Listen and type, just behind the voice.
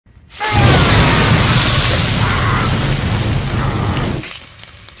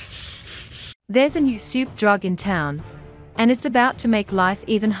There's a new supe drug in town, and it's about to make life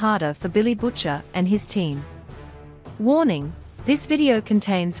even harder for Billy Butcher and his team. Warning: this video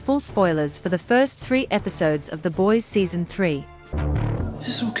contains full spoilers for the first 3 episodes of The Boys Season 3. This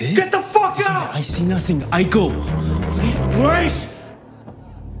is okay. Get the fuck out! I see nothing. I go. Wait!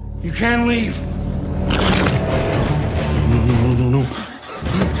 You can't leave. No.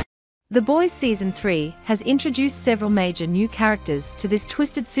 The Boys Season 3 has introduced several major new characters to this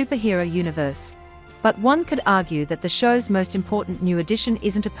twisted superhero universe, but one could argue that the show's most important new addition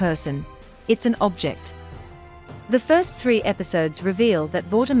isn't a person, it's an object. The first 3 episodes reveal that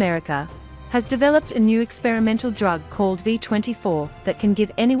Vought America has developed a new experimental drug called V24 that can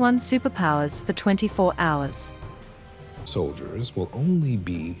give anyone superpowers for 24 hours. Soldiers will only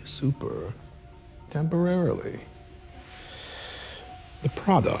be super temporarily. The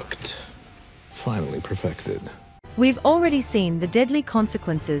product finally perfected. We've already seen the deadly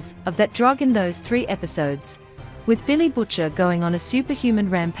consequences of that drug in those 3 episodes, with Billy Butcher going on a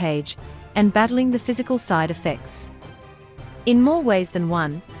superhuman rampage and battling the physical side effects. In more ways than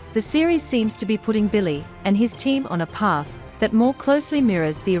one, the series seems to be putting Billy and his team on a path that more closely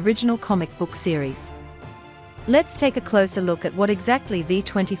mirrors the original comic book series. Let's take a closer look at what exactly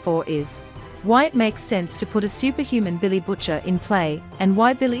V24 is, why it makes sense to put a superhuman Billy Butcher in play, and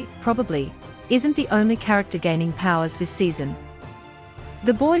why Billy, probably, isn't the only character gaining powers this season.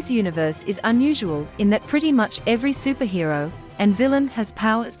 The Boys universe is unusual in that pretty much every superhero and villain has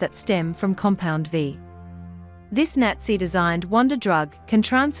powers that stem from Compound V. This Nazi-designed wonder drug can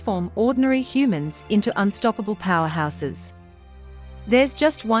transform ordinary humans into unstoppable powerhouses. There's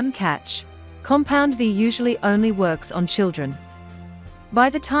just one catch: Compound V usually only works on children. By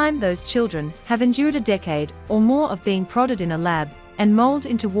the time those children have endured a decade or more of being prodded in a lab and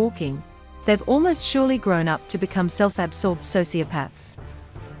molded into walking, they've almost surely grown up to become self-absorbed sociopaths.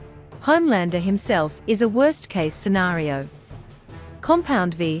 Homelander himself is a worst-case scenario.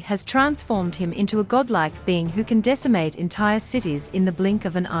 Compound V has transformed him into a godlike being who can decimate entire cities in the blink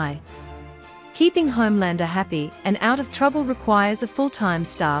of an eye. Keeping Homelander happy and out of trouble requires a full-time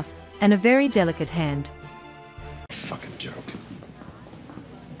staff and a very delicate hand. Fucking joke.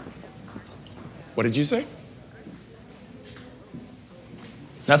 What did you say?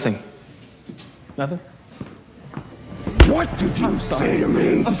 Nothing. Nothing? What did you say to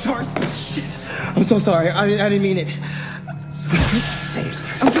me? I'm sorry. Shit. I'm so sorry. I didn't mean it. Say it.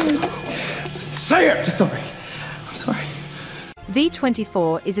 Say it! Sorry. I'm sorry.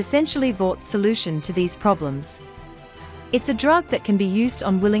 V24 is essentially Vaught's solution to these problems. It's a drug that can be used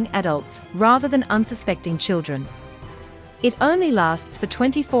on willing adults rather than unsuspecting children. It only lasts for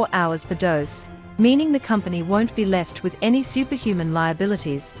 24 hours per dose, meaning the company won't be left with any superhuman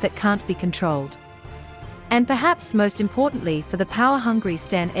liabilities that can't be controlled. And perhaps most importantly for the power-hungry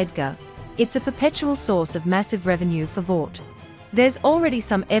Stan Edgar, it's a perpetual source of massive revenue for Vought. There's already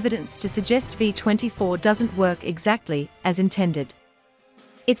some evidence to suggest V24 doesn't work exactly as intended.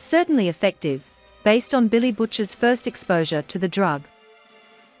 It's certainly effective, based on Billy Butcher's first exposure to the drug.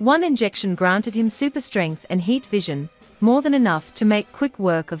 One injection granted him super strength and heat vision, more than enough to make quick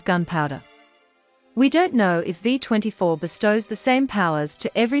work of gunpowder. We don't know if V24 bestows the same powers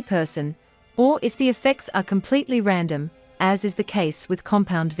to every person, or if the effects are completely random, as is the case with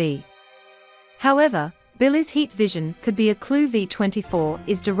Compound V. However, Billy's heat vision could be a clue V24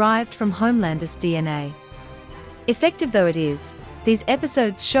 is derived from Homelander's DNA. Effective though it is, these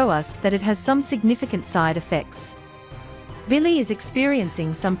episodes show us that it has some significant side effects. Billy is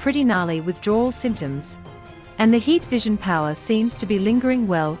experiencing some pretty gnarly withdrawal symptoms, and the heat vision power seems to be lingering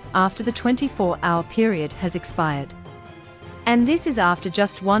well after the 24-hour period has expired. And this is after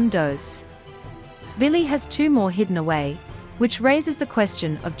just 1 dose. Billy has 2 more hidden away, which raises the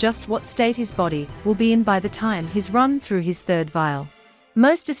question of just what state his body will be in by the time he's run through his 3rd vial.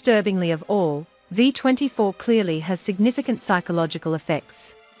 Most disturbingly of all, V24 clearly has significant psychological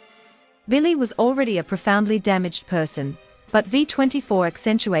effects. Billy was already a profoundly damaged person, but V24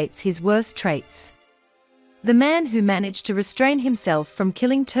 accentuates his worst traits. The man who managed to restrain himself from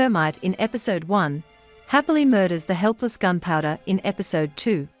killing Termite in Episode 1 happily murders the helpless Gunpowder in Episode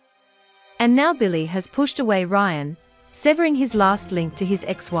 2. And now Billy has pushed away Ryan, severing his last link to his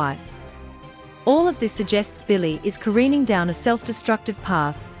ex-wife. All of this suggests Billy is careening down a self-destructive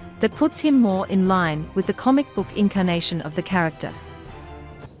path that puts him more in line with the comic book incarnation of the character.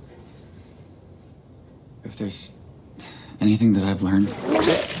 If there's anything that I've learned...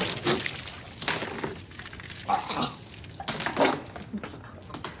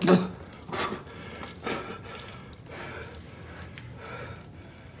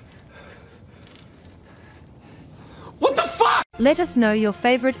 Let us know your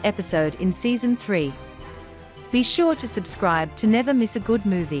favorite episode in Season 3. Be sure to subscribe to never miss a good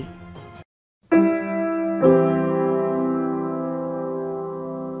movie.